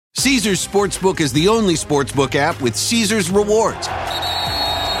Caesars Sportsbook is the only sportsbook app with Caesars Rewards.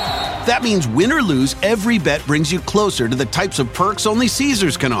 That means win or lose, every bet brings you closer to the types of perks only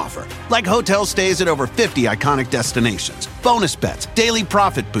Caesars can offer, like hotel stays at over 50 iconic destinations, bonus bets, daily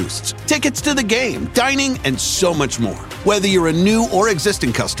profit boosts, tickets to the game, dining, and so much more. Whether you're a new or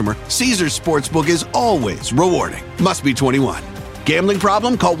existing customer, Caesars Sportsbook is always rewarding. Must be 21. Gambling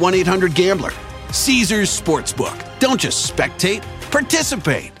problem? Call 1-800-GAMBLER. Caesars Sportsbook. Don't just spectate,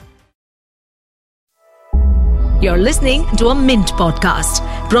 participate. You're listening to a Mint podcast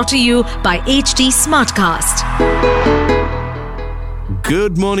brought to you by HT Smartcast.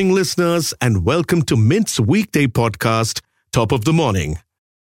 Good morning, listeners, and welcome to Mint's weekday podcast, Top of the Morning.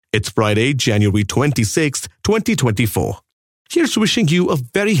 It's Friday, January 26th, 2024. Here's wishing you a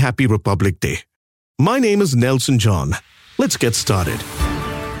very happy Republic Day. My name is Nelson John. Let's get started.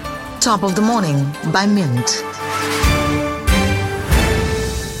 Top of the Morning by Mint.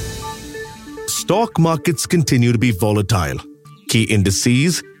 Stock markets continue to be volatile. Key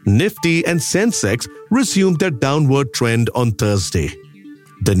indices, Nifty and Sensex, resumed their downward trend on Thursday.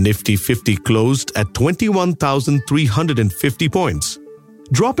 The Nifty 50 closed at 21,350 points,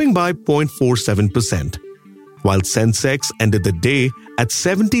 dropping by 0.47%, while Sensex ended the day at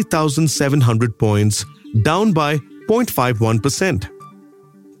 70,700 points, down by 0.51%.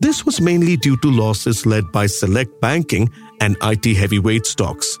 This was mainly due to losses led by select banking and IT heavyweight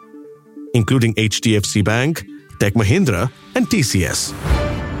stocks, including HDFC Bank, Tech Mahindra, and TCS.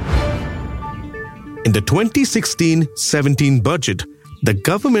 In the 2016-17 budget, the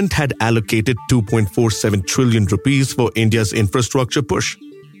government had allocated 2.47 trillion rupees for India's infrastructure push.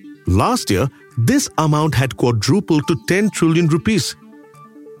 Last year, this amount had quadrupled to 10 trillion rupees.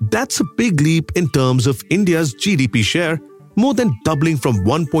 That's a big leap in terms of India's GDP share, more than doubling from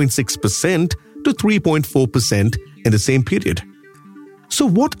 1.6% to 3.4% in the same period. So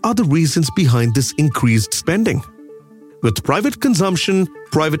what are the reasons behind this increased spending? With private consumption,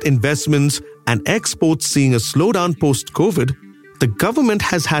 private investments, and exports seeing a slowdown post-COVID, the government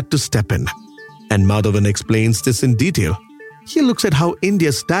has had to step in. And Madhavan explains this in detail. He looks at how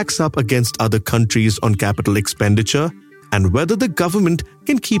India stacks up against other countries on capital expenditure and whether the government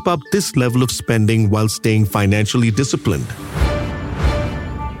can keep up this level of spending while staying financially disciplined.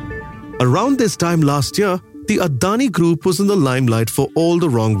 Around this time last year, the Adani Group was in the limelight for all the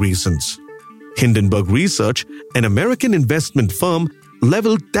wrong reasons. Hindenburg Research, an American investment firm,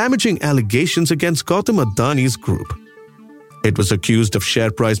 leveled damaging allegations against Gautam Adani's group. It was accused of share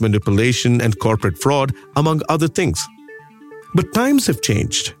price manipulation and corporate fraud, among other things. But times have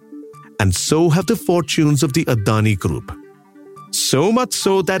changed, and so have the fortunes of the Adani Group. So much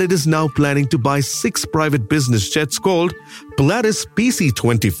so that it is now planning to buy 6 private business jets called Polaris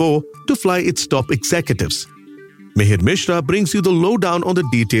PC-24 to fly its top executives. Mihir Mishra brings you the lowdown on the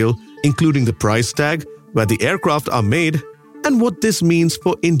detail, including the price tag, where the aircraft are made, and what this means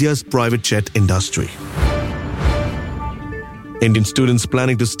for India's private jet industry. Indian students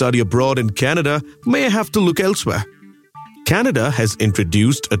planning to study abroad in Canada may have to look elsewhere. Canada has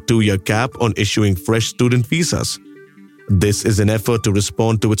introduced a 2-year cap on issuing fresh student visas. This is an effort to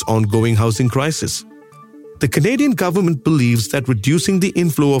respond to its ongoing housing crisis. The Canadian government believes that reducing the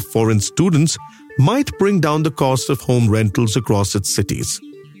inflow of foreign students might bring down the cost of home rentals across its cities.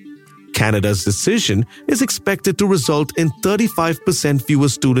 Canada's decision is expected to result in 35% fewer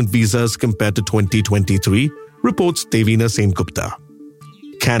student visas compared to 2023, reports Devina Sengupta.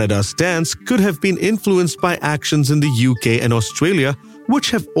 Canada's stance could have been influenced by actions in the UK and Australia,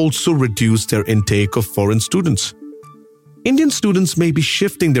 which have also reduced their intake of foreign students. Indian students may be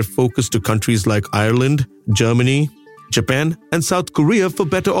shifting their focus to countries like Ireland, Germany, Japan, and South Korea for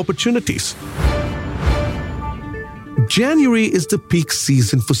better opportunities. January is the peak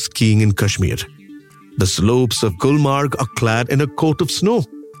season for skiing in Kashmir. The slopes of Gulmarg are clad in a coat of snow,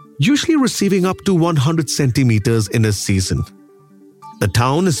 usually receiving up to 100 centimeters in a season. The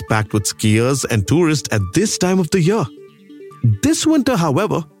town is packed with skiers and tourists at this time of the year. This winter,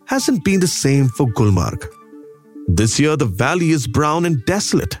 however, hasn't been the same for Gulmarg. This year, the valley is brown and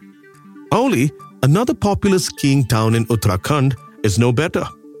desolate. Only another popular skiing town in Uttarakhand is no better.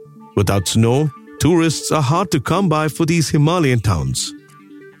 Without snow, tourists are hard to come by for these Himalayan towns.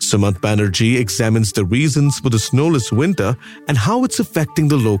 Sumant Banerjee examines the reasons for the snowless winter and how it's affecting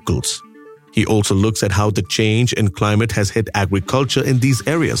the locals. He also looks at how the change in climate has hit agriculture in these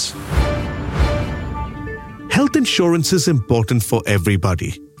areas. Health insurance is important for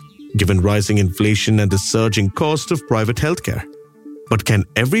everybody, given rising inflation and the surging cost of private healthcare. But can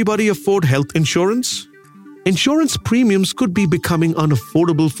everybody afford health insurance? Insurance premiums could be becoming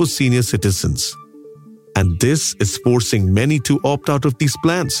unaffordable for senior citizens. And this is forcing many to opt out of these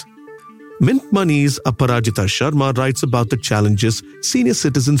plans. Mint Money's Aparajita Sharma writes about the challenges senior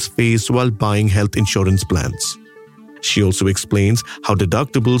citizens face while buying health insurance plans. She also explains how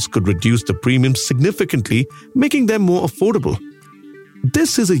deductibles could reduce the premiums significantly, making them more affordable.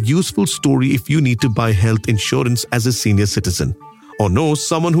 This is a useful story if you need to buy health insurance as a senior citizen or know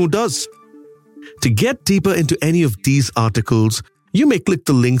someone who does. To get deeper into any of these articles, you may click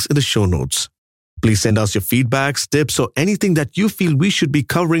the links in the show notes. Please send us your feedbacks, tips, or anything that you feel we should be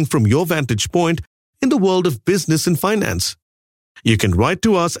covering from your vantage point in the world of business and finance. You can write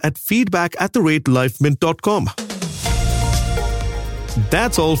to us at feedback@lifemint.com.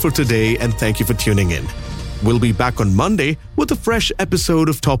 That's all for today, and thank you for tuning in. We'll be back on Monday with a fresh episode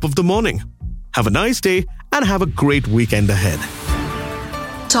of Top of the Morning. Have a nice day and have a great weekend ahead.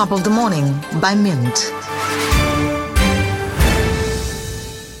 Top of the Morning by Mint.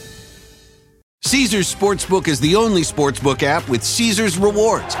 Caesars Sportsbook is the only sportsbook app with Caesars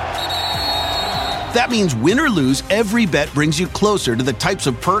Rewards. That means win or lose, every bet brings you closer to the types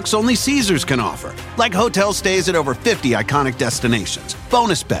of perks only Caesars can offer, like hotel stays at over 50 iconic destinations,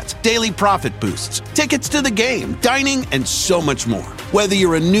 bonus bets, daily profit boosts, tickets to the game, dining, and so much more. Whether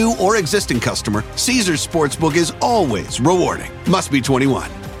you're a new or existing customer, Caesars Sportsbook is always rewarding. Must be 21.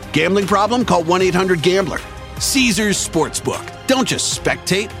 Gambling problem? Call 1-800-GAMBLER. Caesars Sportsbook. Don't just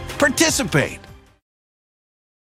spectate, participate.